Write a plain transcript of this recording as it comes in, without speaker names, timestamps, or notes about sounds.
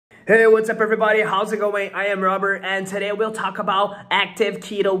Hey, what's up everybody? How's it going? I am Robert and today we'll talk about Active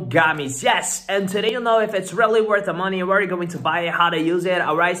Keto Gummies. Yes, and today you'll know if it's really worth the money, where you're going to buy it, how to use it,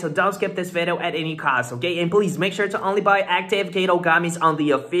 alright? So don't skip this video at any cost, okay? And please make sure to only buy Active Keto Gummies on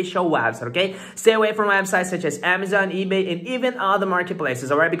the official website, okay? Stay away from websites such as Amazon, eBay, and even other marketplaces,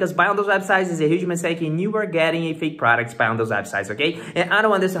 alright? Because buying on those websites is a huge mistake and you are getting a fake products buying on those websites, okay? And I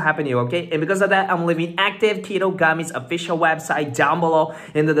don't want this to happen to you, okay? And because of that, I'm leaving Active Keto Gummies official website down below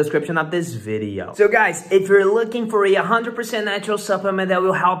in the description of this video. So guys, if you're looking for a 100% natural supplement that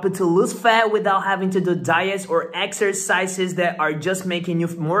will help you to lose fat without having to do diets or exercises that are just making you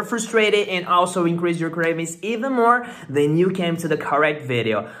more frustrated and also increase your cravings even more, then you came to the correct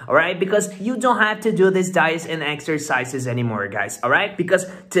video, alright? Because you don't have to do these diets and exercises anymore, guys, alright? Because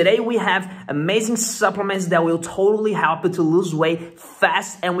today we have amazing supplements that will totally help you to lose weight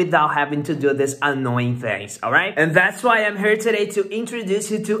fast and without having to do these annoying things, alright? And that's why I'm here today to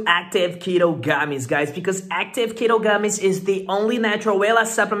introduce you to Active Keto Gummies, guys, because Active Keto Gummies is the only natural weight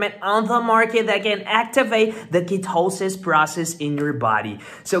loss supplement on the market that can activate the ketosis process in your body.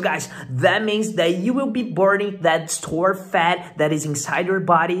 So guys, that means that you will be burning that stored fat that is inside your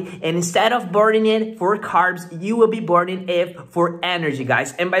body, and instead of burning it for carbs, you will be burning it for energy,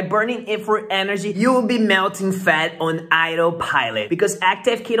 guys. And by burning it for energy, you will be melting fat on autopilot, because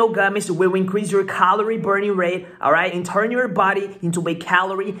Active Keto Gummies will increase your calorie burning rate, alright, and turn your body into a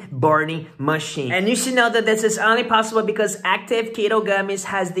calorie burning machine. And you should know that this is only possible because Active Keto Gummies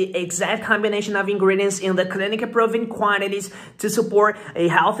has the exact combination of ingredients in the clinically proven quantities to support a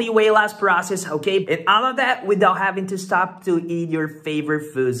healthy weight loss process, okay? And all of that without having to stop to eat your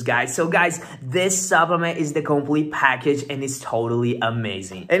favorite foods, guys. So guys, this supplement is the complete package and it's totally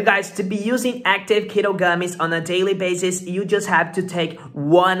amazing. And guys, to be using Active Keto Gummies on a daily basis, you just have to take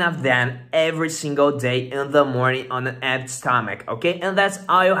one of them every single day in the morning on an empty stomach, okay? And that's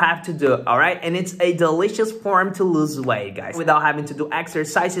all you have to do, alright? And it's a delicious form to lose weight, guys, without having to do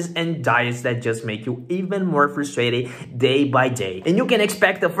exercises and diets that just make you even more frustrated day by day. And you can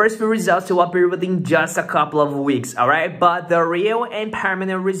expect the first few results to appear within just a couple of weeks, alright? But the real and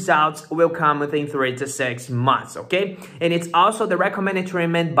permanent results will come within 3 to 6 months, okay? And it's also the recommended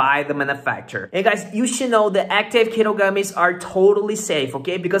treatment by the manufacturer. And guys, you should know that Active Keto Gummies are totally safe,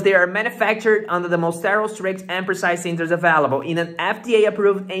 okay? Because they are manufactured under the most sterile, strict, and precise standards available in an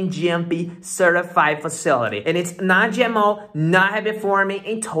FDA-approved and GMP certified facility. And it's non-GMO, not habit-forming,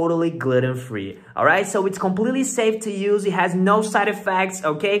 and totally gluten-free. Alright, so it's completely safe to use. It has no side effects,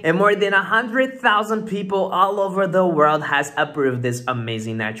 okay? And more than 100,000 people all over the world has approved this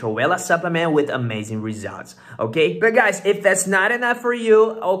amazing natural weight loss supplement with amazing results, okay? But guys, if that's not enough for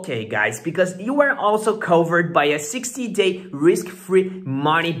you, okay guys, because you are also covered by a 60-day risk-free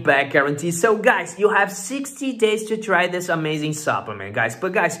money-back guarantee. So guys, you have 60 days to try this amazing supplement, guys.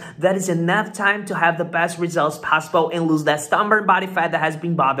 But guys, that is enough time to have the best results possible and lose that stubborn body fat that has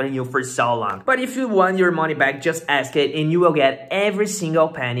been bothering you for so long. But if you want your money back, just ask it and you will get every single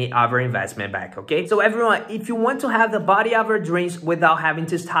penny of your investment back, okay? So everyone, if you want to have the body of your dreams without having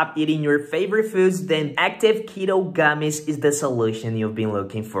to stop eating your favorite foods, then Active Keto Gummies is the solution you've been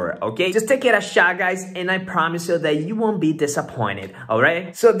looking for, okay? Just take it a shot, guys, and I promise you that you won't be disappointed,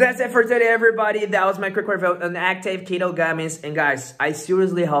 alright? So that's it for today, everybody. That was my quick review on Active Keto Gummies. And guys, I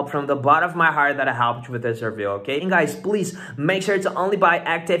seriously hope from the bottom of my heart that I helped you with this review, okay? And guys, please make sure to only buy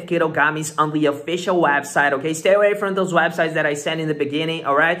Active Keto Gummies on the official website, okay? Stay away from those websites that I said in the beginning,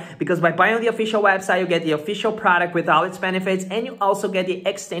 alright? Because by buying on the official website, you get the official product with all its benefits, and you also get the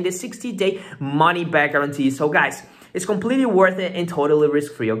extended 60-day money-back guarantee. So guys, it's completely worth it and totally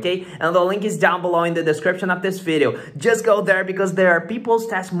risk-free, okay? And the link is down below in the description of this video. Just go there because there are people's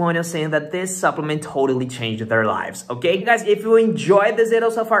testimonials saying that this supplement totally changed their lives, okay? Guys, if you enjoyed this video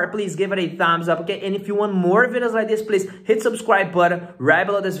so far, please give it a thumbs up, okay? And if you want more videos like this, please hit subscribe button right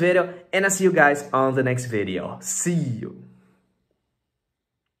below this video. And I'll see you guys on the next video. See you.